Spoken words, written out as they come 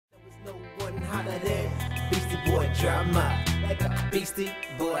BeastieBoyDrumma, like a Beastie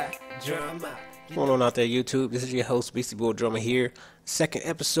Boy Drumma. What's going on out there, YouTube? This is your host, BeastieBoyDrumma here. Second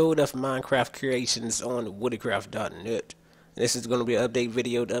episode of Minecraft creations on woodcraft.net. This is going to be an update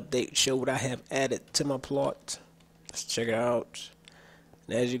video to show what I have added to my plot. Let's check it out.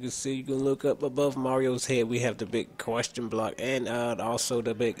 And as you can see, you can look up above Mario's head. We have the big question block and also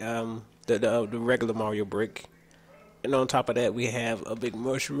the big the regular Mario brick. And on top of that, we have a big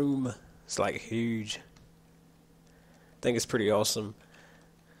mushroom. It's like huge. I think it's pretty awesome.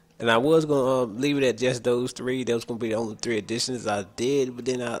 And I was going to leave it at just those three. That was going to be the only three additions I did. But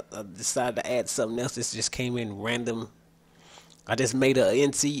then I decided to add something else. This just came in random. I just made a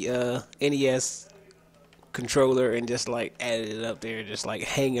NES controller and just like added it up there. Just like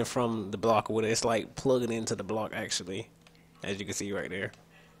hanging from the block with it. It's like plugging into the block actually. As you can see right there.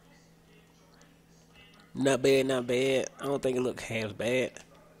 Not bad, not bad. I don't think it looked half bad.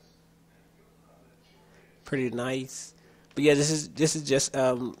 Pretty nice. But yeah, this is just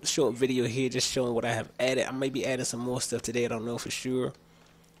short video here, just showing what I have added. I may be adding some more stuff today. I don't know for sure.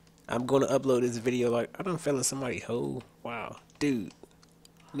 I'm gonna upload this video like I done fell in somebody's hole. Wow, dude,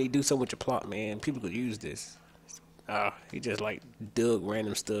 you need to do something with your plot, man. People could use this. He just like dug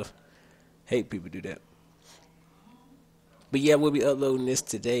random stuff. Hate people do that. But yeah, we'll be uploading this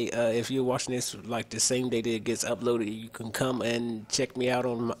today. If you're watching this like the same day that it gets uploaded, you can come and check me out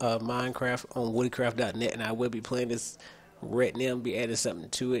on Minecraft on woodcraft.net, and I will be playing this right now, be adding something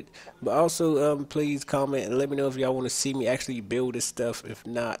to it. But also, please comment and let me know if y'all want to see me actually build this stuff. If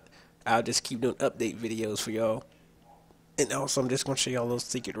not, I'll just keep doing update videos for y'all. And also, I'm just going to show y'all a little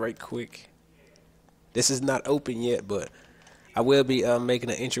secret right quick. This is not open yet, but I will be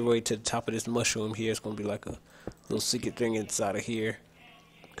making an entryway to the top of this mushroom here. It's going to be like a little secret thing inside of here,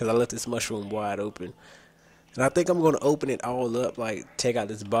 because I left this mushroom wide open. And I think I'm going to open it all up, like take out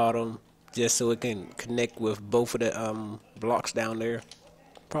this bottom, just so it can connect with both of the blocks down there.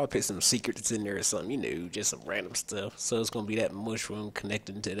 Probably put some secrets in there or something, you know, just some random stuff. So it's going to be that mushroom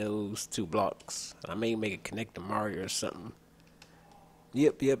connecting to those two blocks. I may make it connect to Mario or something.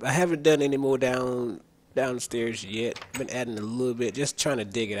 Yep. I haven't done any more downstairs yet. Been adding a little bit, just trying to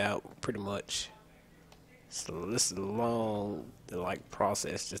dig it out pretty much. So this is a long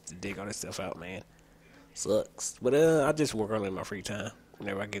process just to dig all this stuff out, man. Sucks. But I just work on it in my free time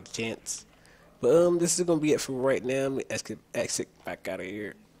whenever I get the chance. But this is gonna be it for right now. Let me exit back out of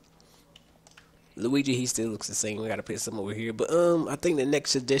here. Luigi, he still looks the same. We gotta put some over here. But I think the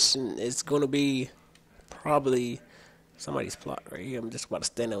next edition is gonna be probably somebody's plot right here. I'm just about to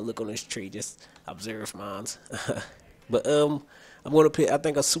stand there and look on this tree, just observe mines. But I'm gonna put, I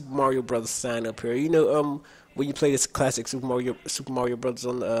think, a Super Mario Brothers sign up here. You know, when you play this classic Super Mario Brothers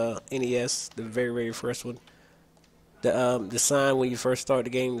on the NES, the very first one, the sign when you first start the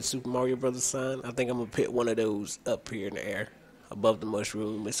game, the Super Mario Brothers sign. I think I'm gonna put one of those up here in the air above the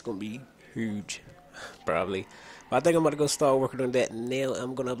mushroom. It's gonna be huge, probably. But I think I'm about to go start working on that now.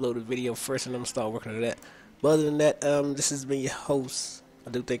 I'm gonna upload a video first, and I'm gonna start working on that. But other than that, this has been your host.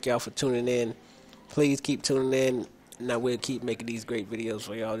 I do thank y'all for tuning in. Please keep tuning in. And I will keep making these great videos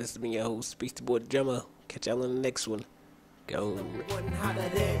for y'all. This has been your host, BeastieBoyDrumma. Catch y'all in the next one. Go.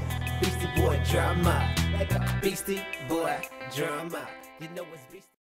 BeastieBoyDrumma, like a Beastie Boy Drumma. You know it's Beastie.